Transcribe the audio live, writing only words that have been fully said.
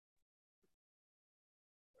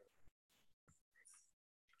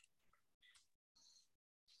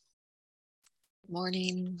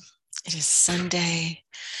morning. It is Sunday,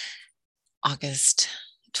 August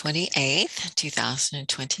 28th,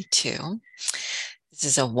 2022. This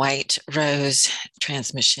is a white rose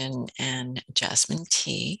transmission and jasmine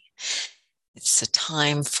tea. It's a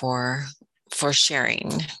time for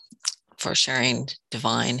sharing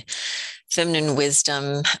divine feminine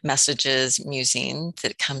wisdom messages, musing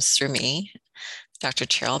that comes through me, Dr.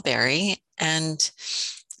 Cheryl Berry, and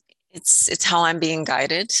it's how I'm being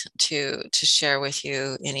guided to share with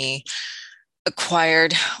you any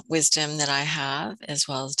acquired wisdom that I have, as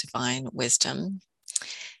well as divine wisdom.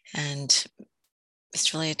 And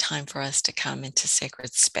it's really a time for us to come into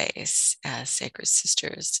sacred space as sacred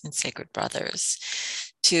sisters and sacred brothers,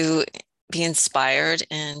 to be inspired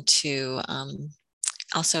and to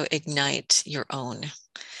also ignite your own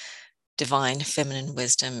divine feminine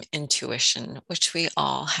wisdom, intuition, which we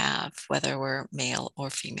all have, whether we're male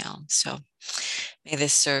or female. So may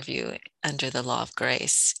this serve you under the law of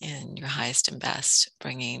grace in your highest and best,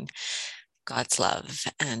 bringing God's love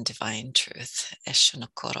and divine truth. So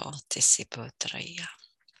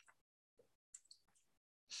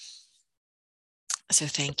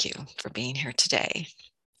thank you for being here today.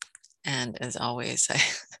 And as always, I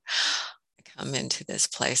come into this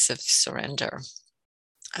place of surrender,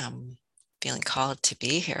 feeling called to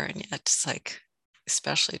be here. And yet it's like,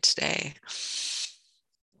 especially today,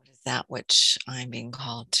 what is that which I'm being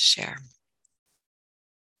called to share?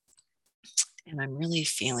 And I'm really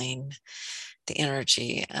feeling the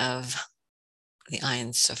energy of the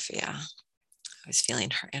Ayin Sophia. I was feeling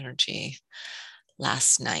her energy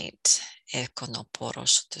last night. As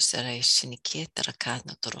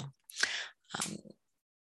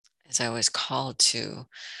I was called to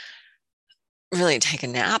really take a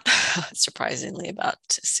nap, surprisingly, about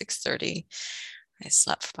 6:30. I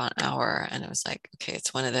slept for about an hour, and it was like, okay,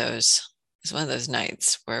 it's one of those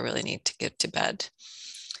nights where I really need to get to bed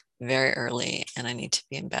very early, and I need to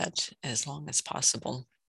be in bed as long as possible.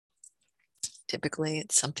 Typically,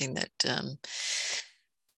 it's something that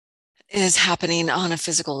is happening on a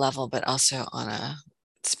physical level, but also on a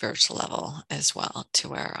spiritual level as well, to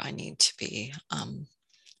where I need to be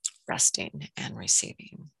resting and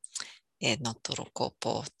receiving. And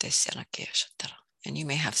you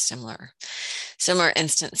may have similar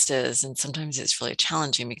instances, and sometimes it's really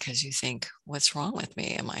challenging because you think, what's wrong with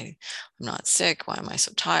me? I'm not sick? Why am I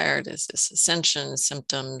so tired? Is this ascension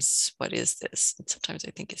symptoms? What is this? And sometimes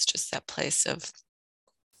I think it's just that place of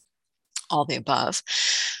all the above,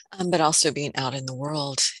 but also being out in the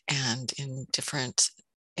world and in different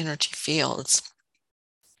energy fields.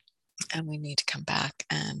 And we need to come back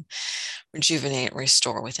and rejuvenate,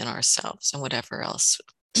 restore within ourselves, and whatever else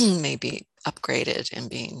may be upgraded and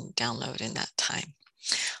being downloaded in that time.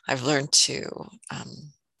 I've learned to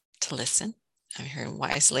listen. I'm hearing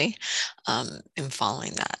wisely in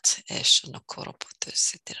following that.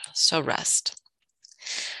 So rest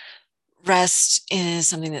is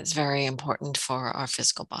something that's very important for our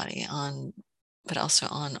physical body, but also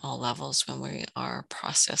on all levels when we are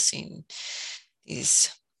processing these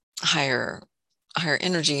higher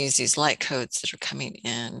energies, these light codes that are coming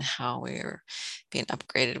in, how we're being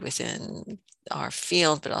upgraded within our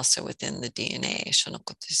field, but also within the DNA, and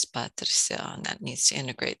that needs to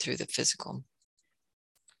integrate through the physical.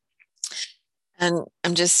 And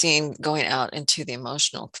I'm just seeing going out into the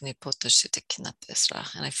emotional, and I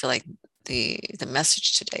feel like the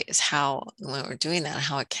message today is how, when we're doing that,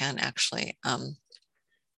 how it can actually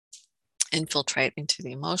infiltrate into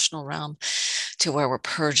the emotional realm, to where we're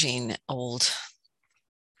purging old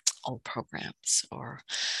programs or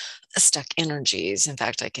stuck energies. In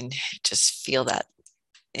fact, I can just feel that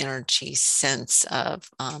energy sense of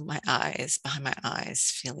my eyes, behind my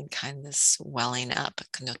eyes, feeling kindness welling up.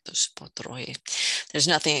 There's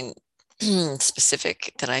nothing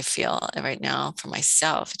specific that I feel right now for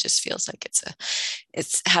myself. It just feels like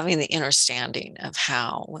it's having the understanding of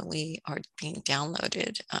how, when we are being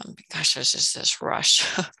downloaded, gosh, there's just this rush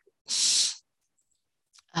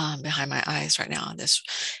behind my eyes right now, this,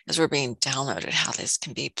 as we're being downloaded, how this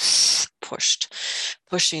can be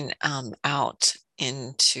pushing out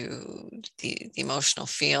into the emotional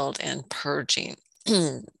field and purging.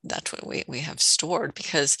 That's what we have stored,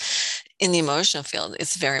 because in the emotional field,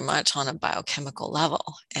 it's very much on a biochemical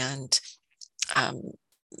level, and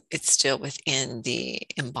it's still within the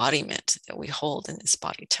embodiment that we hold in this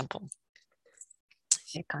body temple.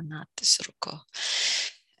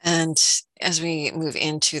 And as we move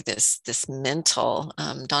into this mental,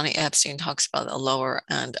 Donnie Epstein talks about the lower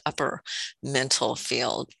and upper mental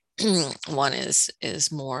field. One is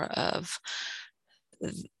more of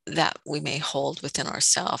that we may hold within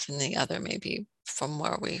ourselves, and the other may be from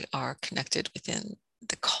where we are connected within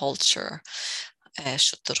the culture.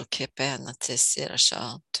 So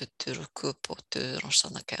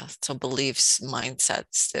beliefs,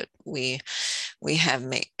 mindsets that we have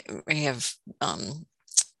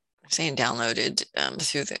saying downloaded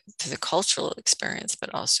through the cultural experience,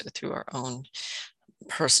 but also through our own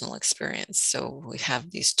personal experience. So we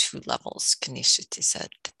have these two levels.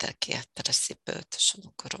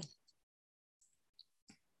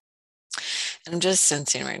 And I'm just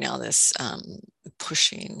sensing right now this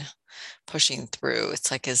pushing through.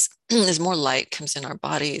 It's like as more light comes in our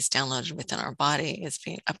body, it's downloaded within our body, it's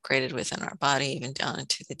being upgraded within our body, even down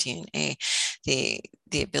into the DNA, the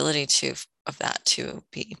ability of that to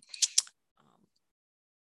be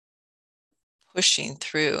pushing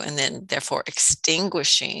through, and then therefore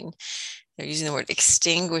extinguishing. They're using the word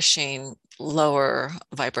extinguishing lower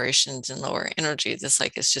vibrations and lower energies. It's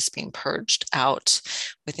like it's just being purged out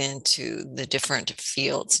within to the different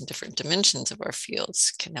fields and different dimensions of our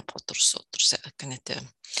fields. I'm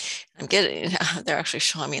getting, they're actually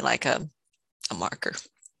showing me like a marker,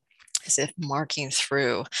 as if marking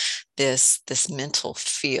through this mental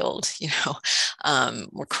field.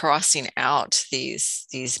 We're crossing out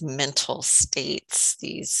these mental states,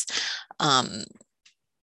 these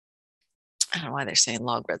I don't know why they're saying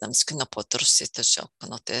logarithms. It's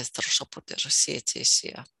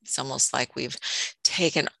almost like we've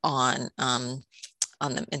taken on the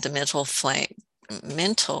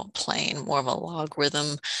mental plane, more of a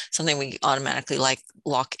logarithm, something we automatically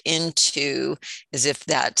lock into, as if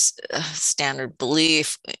that's a standard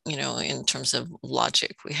belief. In terms of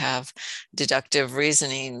logic, we have deductive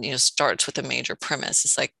reasoning, starts with a major premise.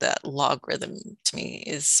 It's like that logarithm to me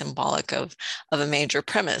is symbolic of a major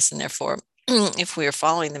premise, and therefore if we are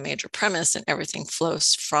following the major premise, and everything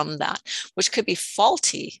flows from that, which could be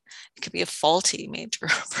faulty. It could be a faulty major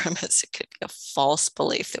premise. It could be a false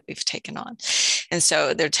belief that we've taken on. And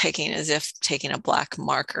so they're taking, as if taking a black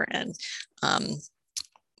marker, and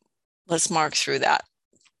let's mark through that.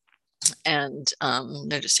 And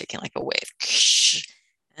they're just taking like a wave.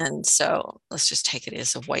 And so let's just take it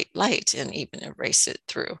as a white light and even erase it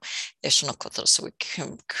through Ishinokoto, so we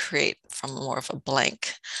can create from more of a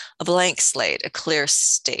blank slate, a clear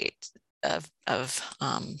state of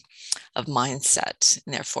mindset.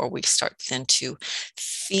 And therefore we start then to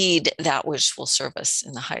feed that which will serve us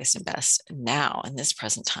in the highest and best now, in this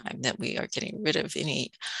present time, that we are getting rid of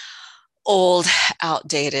any old,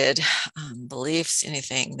 outdated beliefs,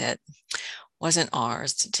 anything that wasn't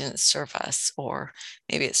ours, didn't serve us, or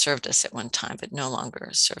maybe it served us at one time, but no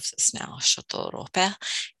longer serves us now.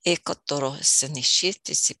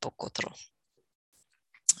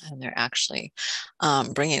 And they're actually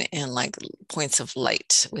bringing in like points of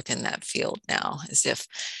light within that field now, as if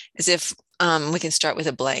we can start with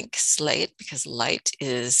a blank slate, because light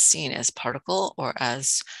is seen as particle or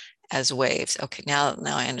as waves. Okay, now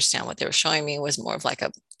I understand what they were showing me was more of like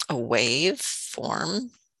a wave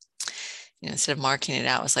form. Instead of marking it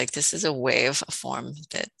out, it's like, this is a wave form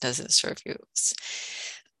that doesn't serve you.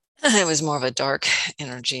 It was more of a dark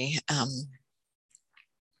energy. And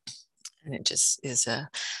it just is a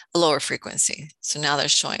lower frequency. So now they're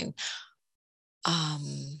showing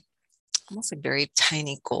almost like very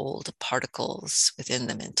tiny gold particles within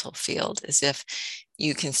the mental field, as if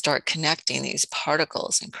you can start connecting these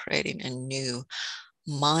particles and creating a new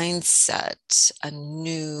mindset, a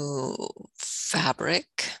new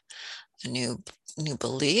fabric, a new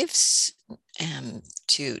beliefs, and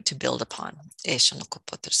to build upon.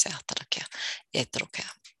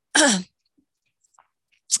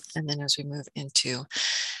 And then as we move into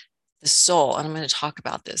the soul, and I'm going to talk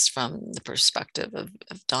about this from the perspective of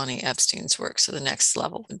Donnie Epstein's work. So the next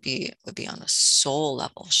level would be on the soul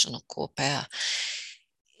level. So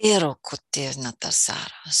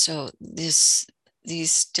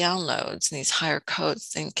these downloads and these higher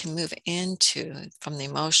codes then can move into, from the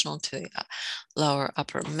emotional to the lower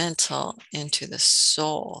upper mental, into the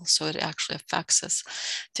soul. So it actually affects us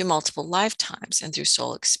through multiple lifetimes and through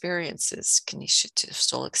soul experiences,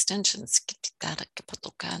 soul extensions.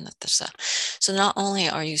 So not only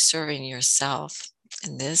are you serving yourself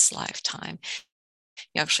in this lifetime,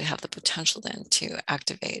 you actually have the potential then to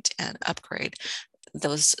activate and upgrade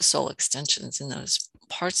those soul extensions in those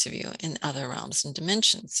parts of you in other realms and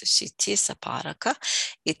dimensions.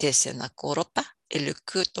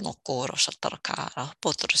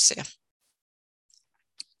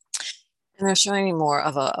 And they're showing me more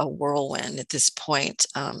of a whirlwind at this point.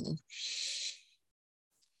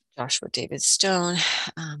 Joshua David Stone,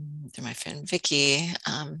 through my friend Vicky,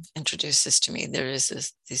 introduced this to me. There is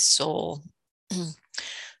this soul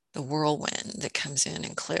the whirlwind that comes in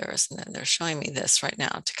and clears. And then they're showing me this right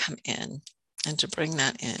now to come in and to bring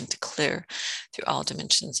that in to clear through all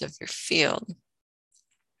dimensions of your field.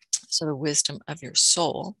 So the wisdom of your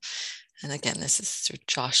soul, and again, this is through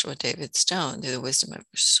Joshua David Stone, through the wisdom of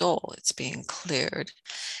your soul, it's being cleared.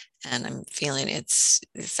 And I'm feeling it's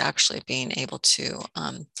actually being able to,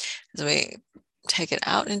 as we take it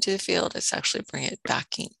out into the field, it's actually bring it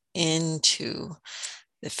back into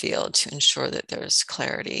the field to ensure that there's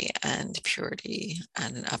clarity and purity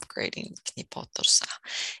and an upgrading.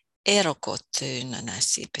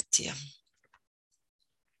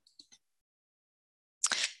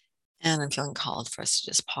 And I'm feeling called for us to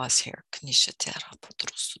just pause here.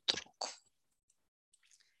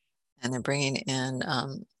 And they're bringing in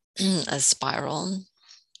a spiral.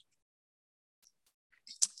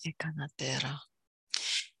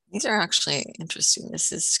 These are actually interesting.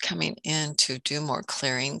 This is coming in to do more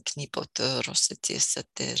clearing. This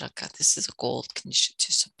is a gold.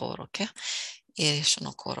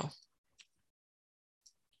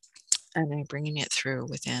 And I'm bringing it through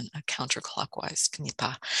within a counterclockwise.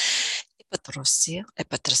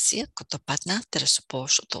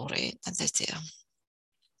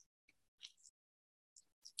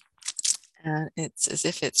 And it's as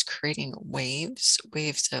if it's creating waves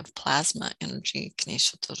of plasma energy.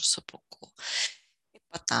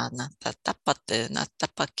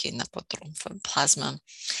 From plasma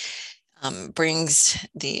brings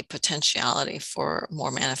the potentiality for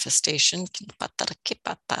more manifestation.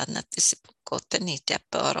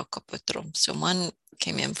 So one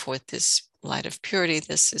came in for this light of purity.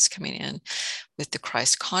 This is coming in with the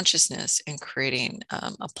Christ consciousness and creating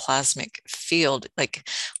a plasmic field, like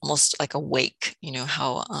almost like a wake. You know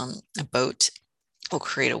how a boat will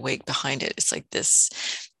create a wake behind it. It's like this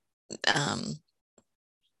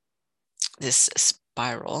this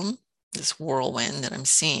spiral, this whirlwind that I'm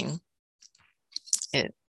seeing.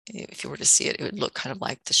 It, if you were to see it, it would look kind of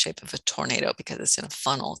like the shape of a tornado because it's in a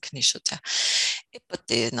funnel.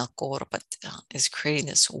 Is creating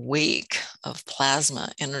this wake of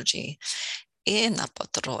plasma energy. And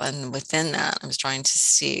within that, I'm trying to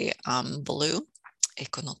see blue.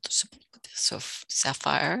 So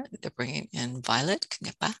sapphire, they're bringing in violet,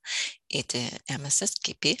 amethyst,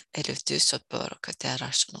 they're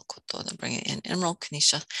bringing in emerald,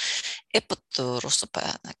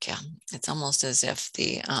 it's almost as if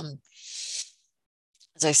the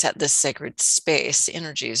as I set this sacred space, the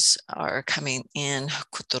energies are coming in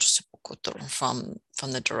from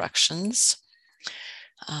the directions,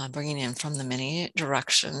 bringing in from the many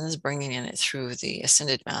directions, bringing in it through the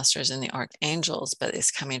ascended masters and the archangels, but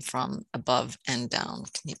it's coming from above and down.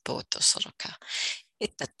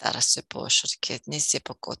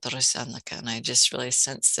 And I just really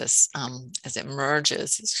sense this as it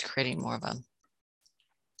merges, it's creating more of a,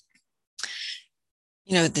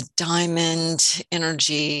 you know, the diamond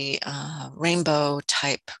energy, rainbow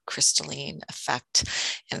type crystalline effect,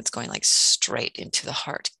 and it's going like straight into the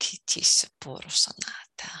heart.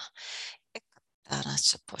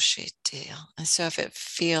 And so if it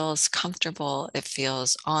feels comfortable, it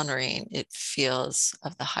feels honoring, it feels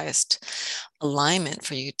of the highest alignment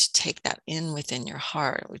for you to take that in within your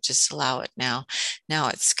heart, we just allow it now. Now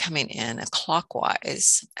it's coming in a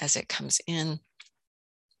clockwise as it comes in.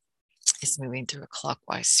 It's moving through a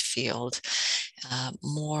clockwise field,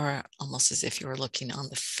 more almost as if you were looking on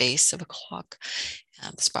the face of a clock,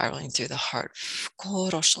 spiraling through the heart.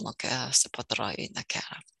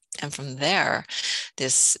 And from there,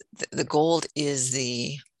 the gold is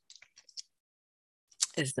the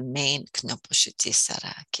main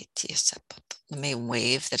the main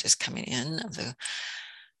wave that is coming in of the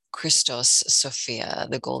Christos Sophia,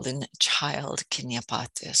 the golden child,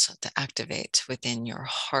 Kinyapatis, to activate within your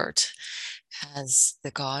heart as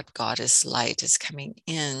the goddess light is coming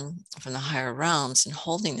in from the higher realms, and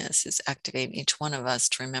holiness is activating each one of us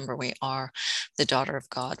to remember we are the daughter of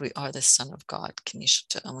God, we are the son of God,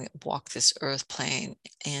 and we walk this earth plane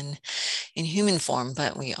in human form,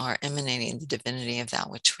 but we are emanating the divinity of that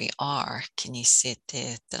which we are.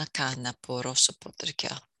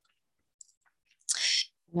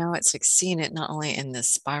 Now it's like seeing it not only in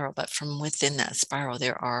this spiral, but from within that spiral,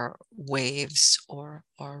 there are waves or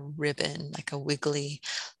ribbon, like a wiggly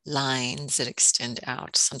lines that extend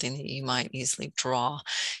out, something that you might easily draw,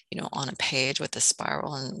 you know, on a page with a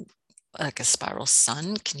spiral, and like a spiral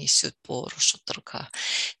sun.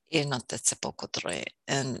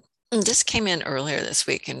 And this came in earlier this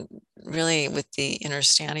week, and really with the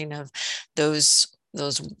understanding of those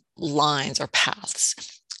lines or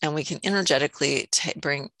paths, and we can energetically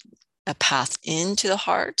bring a path into the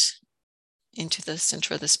heart into the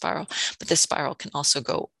center of the spiral, but the spiral can also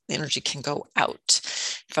go, the energy can go out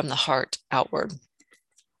from the heart outward.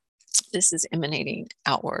 This is emanating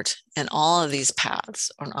outward, and all of these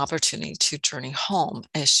paths are an opportunity to journey home.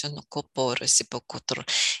 Each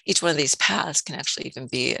one of these paths can actually even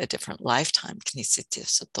be a different lifetime.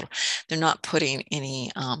 They're not putting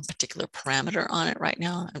any particular parameter on it right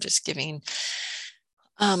now. I'm just giving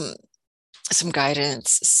some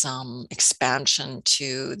guidance, some expansion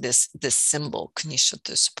to this symbol.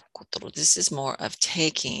 This is more of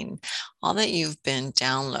taking all that you've been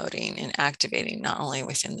downloading and activating, not only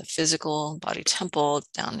within the physical body temple,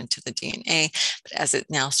 down into the DNA, but as it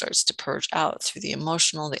now starts to purge out through the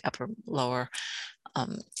emotional, the upper, lower,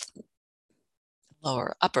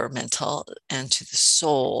 upper mental, and to the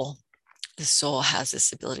soul. The soul has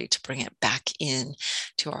this ability to bring it back in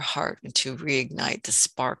to our heart and to reignite the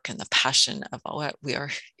spark and the passion of what we are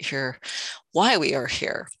here, why we are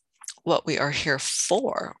here, what we are here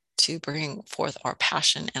for, to bring forth our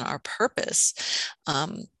passion and our purpose.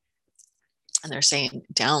 And they're saying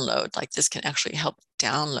download, like this can actually help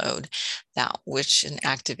download that which and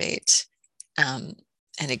activate and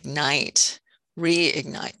ignite,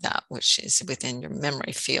 reignite that which is within your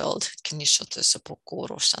memory field.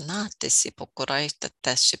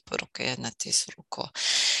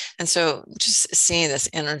 And so just seeing this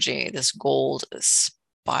energy, this gold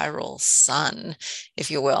spiral sun, if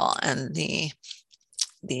you will, and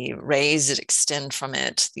the rays that extend from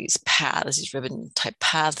it, these paths, these ribbon type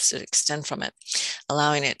paths that extend from it,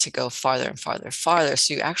 allowing it to go farther and farther, farther.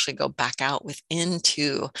 So you actually go back out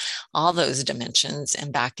into all those dimensions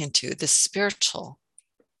and back into the spiritual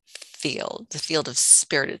field, the field of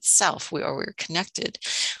spirit itself, where we're connected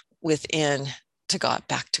within to God,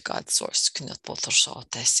 back to God's source.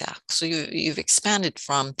 So you've expanded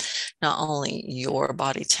from not only your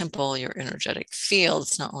body temple, your energetic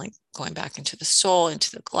fields, not only going back into the soul,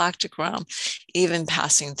 into the galactic realm, even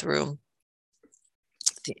passing through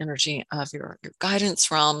the energy of your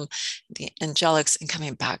guidance realm, the angelics, and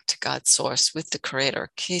coming back to God's source with the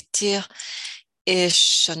creator.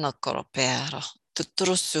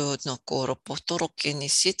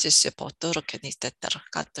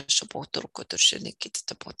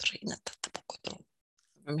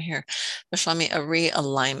 From here, there's showing me a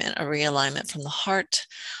realignment from the heart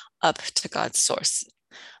up to God's source,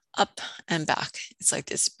 up and back. It's like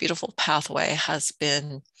this beautiful pathway has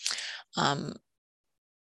been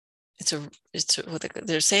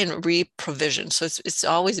they're saying re-provision. So it's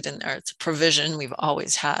always been there. It's a provision we've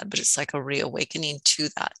always had, but it's like a reawakening to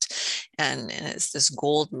that. And it's this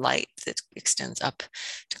gold light that extends up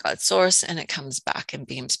to God's source, and it comes back and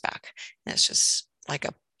beams back. And it's just like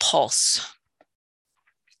a pulsing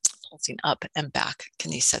up and back.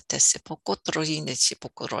 And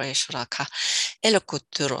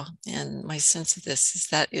my sense of this is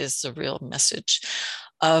that is the real message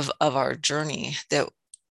of our journey, that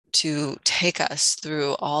to take us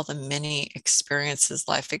through all the many experiences,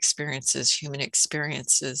 life experiences, human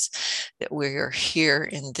experiences, that we're here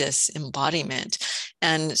in this embodiment.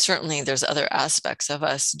 And certainly there's other aspects of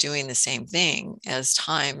us doing the same thing, as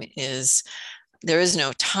time is, there is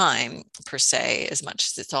no time per se, as much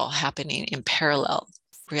as it's all happening in parallel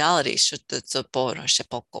reality. But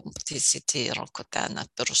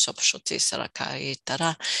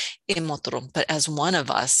as one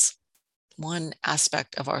of us, one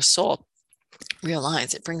aspect of our soul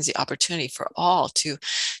realigns, it brings the opportunity for all to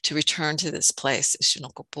return to this place,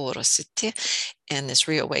 and this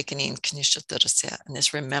reawakening, and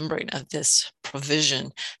this remembering of this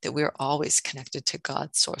provision, that we're always connected to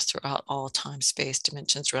God's source throughout all time, space,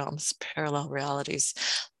 dimensions, realms, parallel realities,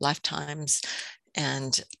 lifetimes,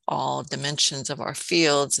 and all dimensions of our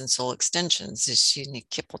fields and soul extensions. This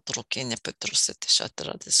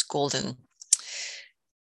golden,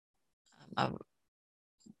 I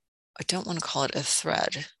don't want to call it a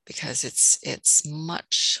thread, because it's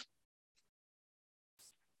much,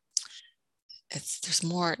 there's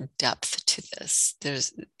more depth to this.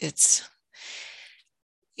 There's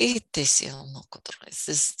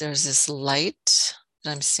this light that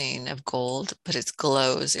I'm seeing of gold, but it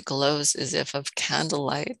glows as if of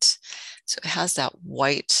candlelight. So it has that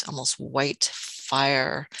white, almost white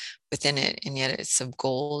fire within it, and yet it's of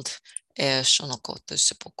gold. Holding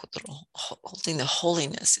the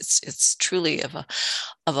holiness. It's truly of a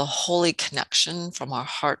holy connection from our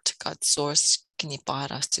heart to God's source,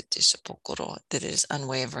 that is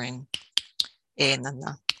unwavering. So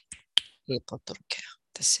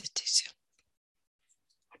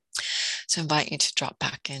I invite you to drop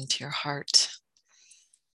back into your heart,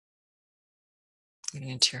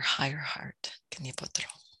 into your higher heart,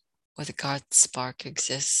 where the God spark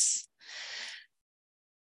exists.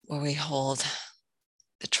 where we hold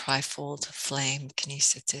the trifold flame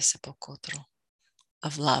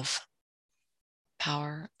of love,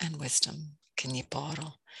 power, and wisdom.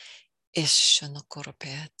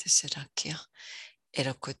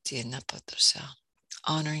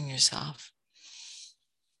 Honoring yourself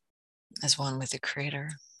as one with the Creator,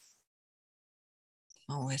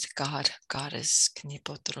 one with God, Goddess,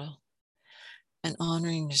 and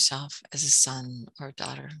honoring yourself as a son or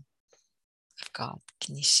daughter of God,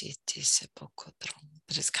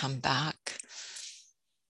 that has come back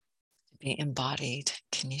to be embodied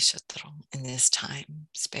in this time,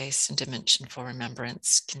 space, and dimension for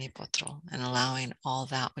remembrance, and allowing all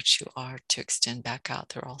that which you are to extend back out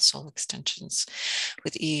through all soul extensions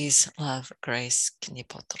with ease, love, grace, and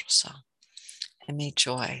may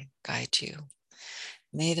joy guide you.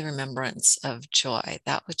 May the remembrance of joy,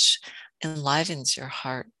 that which enlivens your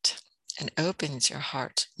heart and opens your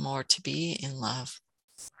heart more to be in love,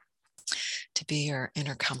 to be your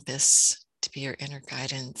inner compass, to be your inner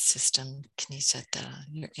guidance system,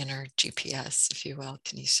 your inner GPS, if you will,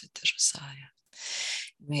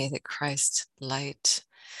 May the Christ light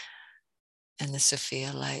and the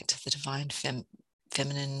Sophia light, the divine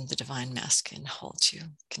feminine, the divine masculine hold you.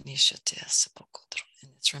 In this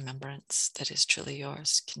remembrance that is truly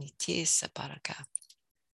yours.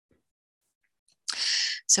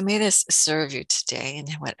 So may this serve you today in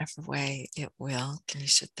whatever way it will.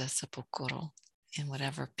 In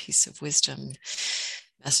whatever piece of wisdom,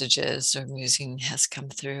 messages, or musing has come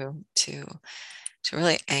through to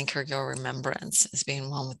really anchor your remembrance as being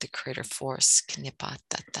one with the Creator force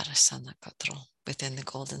within the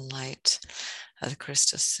golden light of the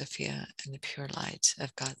Christus Sophia and the pure light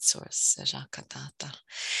of God's source,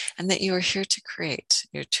 and that you are here to create.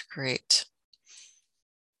 You're to create,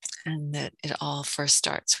 and that it all first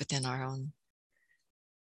starts within our own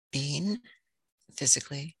being,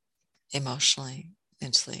 physically, emotionally,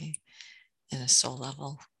 mentally, in a soul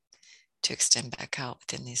level, to extend back out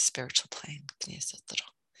within the spiritual plane,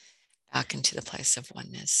 back into the place of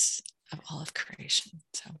oneness of all of creation.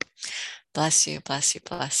 So bless you, bless you,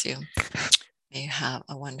 bless you. May you have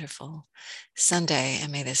a wonderful Sunday,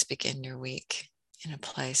 and may this begin your week in a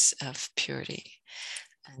place of purity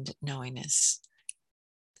and knowingness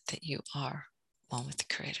that you are one with the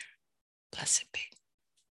Creator. Blessed be.